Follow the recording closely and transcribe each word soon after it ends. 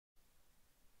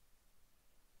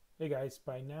Hey guys,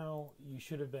 by now you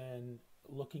should have been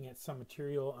looking at some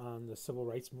material on the civil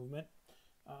rights movement.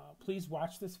 Please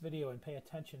watch this video and pay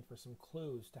attention for some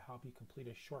clues to help you complete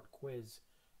a short quiz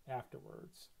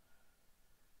afterwards.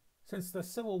 Since the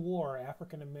Civil War,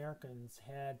 African Americans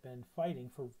had been fighting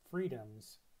for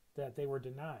freedoms that they were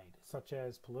denied, such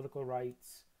as political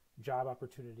rights, job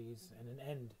opportunities, and an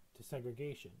end to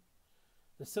segregation.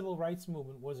 The civil rights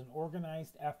movement was an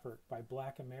organized effort by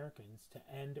Black Americans to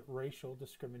end racial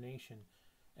discrimination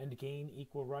and gain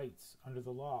equal rights under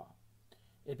the law.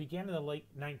 It began in the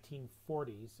late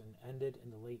 1940s and ended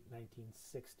in the late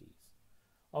 1960s.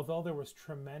 Although there was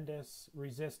tremendous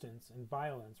resistance and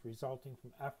violence resulting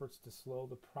from efforts to slow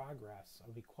the progress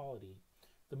of equality,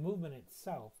 the movement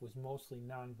itself was mostly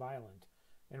nonviolent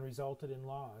and resulted in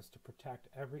laws to protect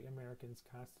every American's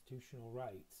constitutional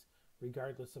rights,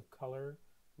 regardless of color,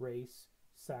 race,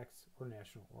 sex, or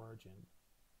national origin.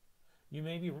 You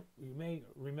may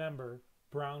remember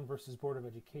Brown versus Board of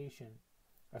Education,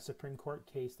 a Supreme Court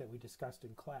case that we discussed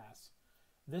in class.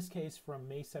 This case from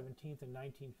May 17th in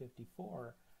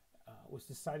 1954 was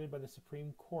decided by the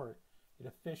Supreme Court. It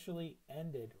officially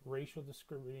ended racial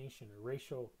discrimination or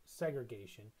racial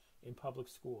segregation in public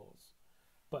schools.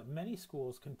 But many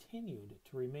schools continued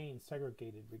to remain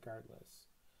segregated regardless.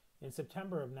 In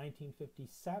September of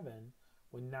 1957,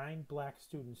 when 9 black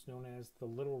students known as the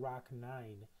Little Rock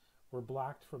Nine were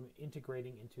blocked from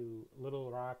integrating into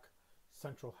Little Rock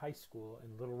Central High School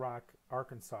in Little Rock,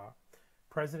 Arkansas,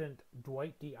 President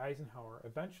Dwight D. Eisenhower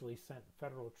eventually sent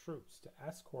federal troops to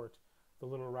escort the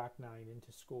Little Rock Nine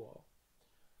into school.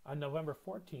 On November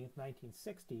 14,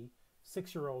 1960,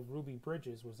 6-year-old Ruby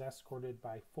Bridges was escorted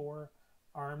by 4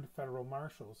 armed federal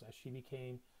marshals as she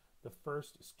became the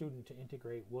first student to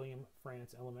integrate William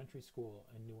Frantz Elementary School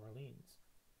in New Orleans.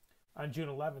 On June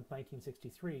 11,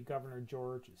 1963, Governor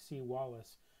George C.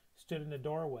 Wallace stood in a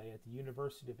doorway at the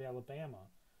University of Alabama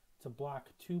to block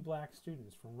 2 black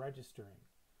students from registering.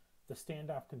 The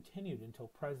standoff continued until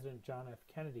President John F.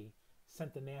 Kennedy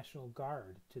sent the National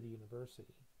Guard to the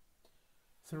university.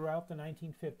 Throughout the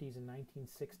 1950s and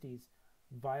 1960s,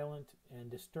 violent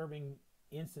and disturbing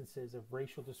instances of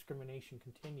racial discrimination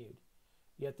continued,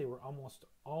 yet they were almost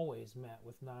always met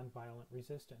with nonviolent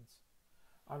resistance.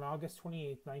 On August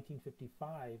 28,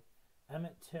 1955,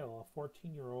 Emmett Till, a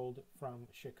 14-year-old from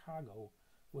Chicago,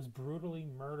 was brutally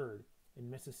murdered in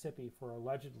Mississippi for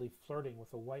allegedly flirting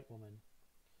with a white woman.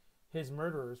 His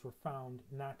murderers were found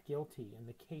not guilty, and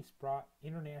the case brought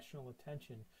international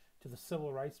attention to the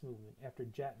civil rights movement after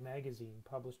Jet magazine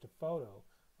published a photo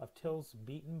of Till's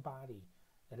beaten body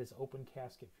at his open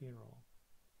casket funeral.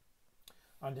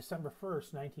 On December 1,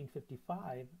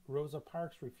 1955, Rosa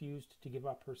Parks refused to give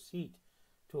up her seat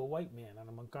to a white man on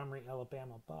a Montgomery,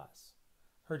 Alabama bus.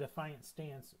 Her defiant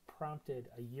stance prompted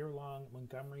a year-long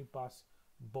Montgomery bus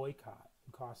boycott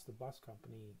and cost the bus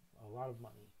company a lot of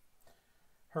money.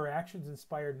 Her actions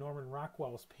inspired Norman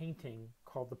Rockwell's painting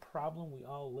called The Problem We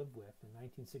All Live With in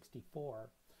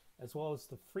 1964, as well as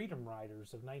the Freedom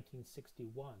Riders of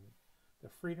 1961. The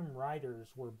Freedom Riders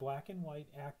were black and white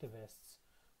activists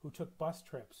who took bus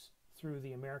trips through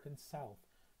the American South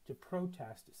to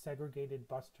protest segregated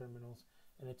bus terminals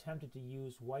and attempted to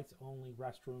use whites-only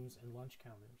restrooms and lunch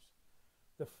counters.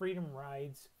 The Freedom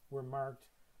Rides were marked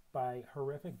by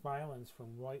horrific violence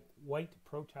from white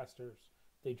protesters.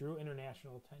 They drew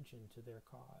international attention to their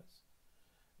cause.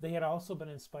 They had also been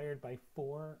inspired by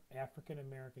 4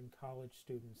 African-American college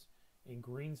students in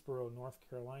Greensboro, North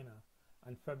Carolina,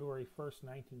 on February 1,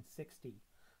 1960,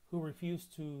 who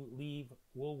refused to leave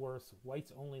Woolworth's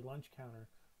whites-only lunch counter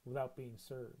without being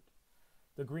served.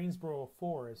 The Greensboro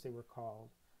Four, as they were called,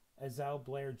 Ezell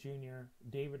Blair Jr.,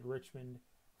 David Richmond,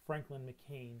 Franklin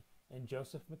McCain, and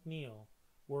Joseph McNeil,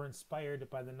 were inspired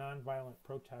by the nonviolent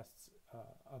protests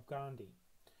of Gandhi.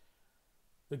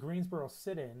 The Greensboro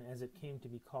sit-in, as it came to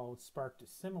be called, sparked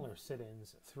similar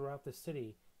sit-ins throughout the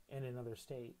city and in other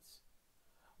states.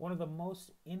 One of the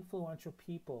most influential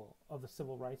people of the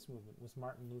civil rights movement was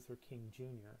Martin Luther King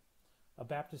Jr., a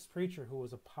Baptist preacher who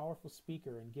was a powerful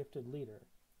speaker and gifted leader.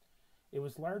 It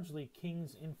was largely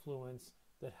King's influence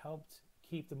that helped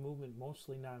keep the movement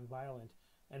mostly nonviolent,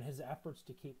 and his efforts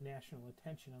to keep national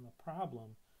attention on the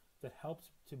problem that helped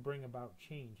to bring about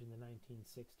change in the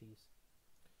 1960s.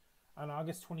 On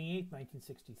August 28,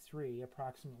 1963,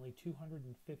 approximately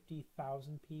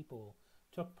 250,000 people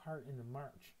took part in the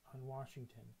March on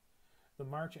Washington. The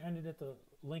march ended at the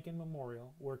Lincoln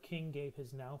Memorial, where King gave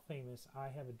his now famous "I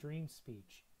Have a Dream"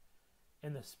 speech.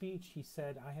 In the speech, he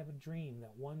said, "I have a dream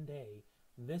that one day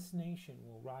this nation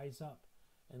will rise up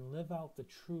and live out the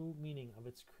true meaning of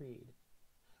its creed.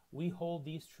 We hold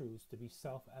these truths to be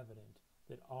self-evident,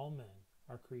 that all men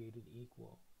are created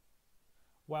equal.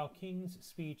 While King's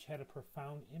speech had a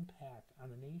profound impact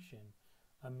on the nation,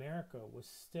 America was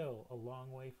still a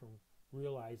long way from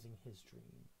realizing his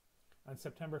dream. On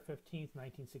September 15,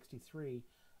 1963,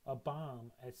 a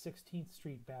bomb at 16th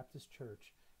Street Baptist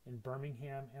Church in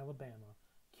Birmingham, Alabama,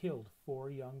 killed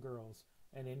 4 young girls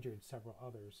and injured several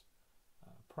others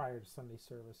prior to Sunday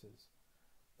services.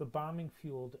 The bombing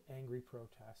fueled angry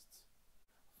protests.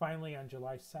 Finally, on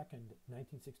July 2,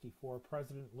 1964,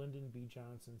 President Lyndon B.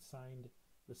 Johnson signed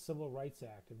the Civil Rights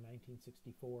Act of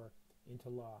 1964 into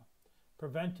law,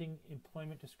 preventing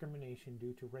employment discrimination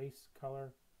due to race,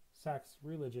 color, sex,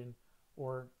 religion,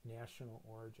 or national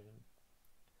origin.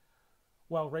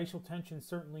 While racial tension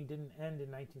certainly didn't end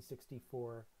in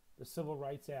 1964, the Civil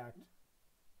Rights Act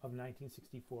of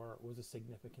 1964 was a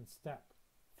significant step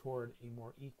toward a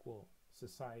more equal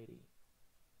society.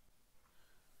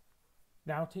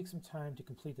 Now take some time to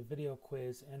complete the video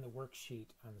quiz and the worksheet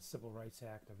on the Civil Rights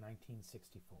Act of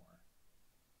 1964.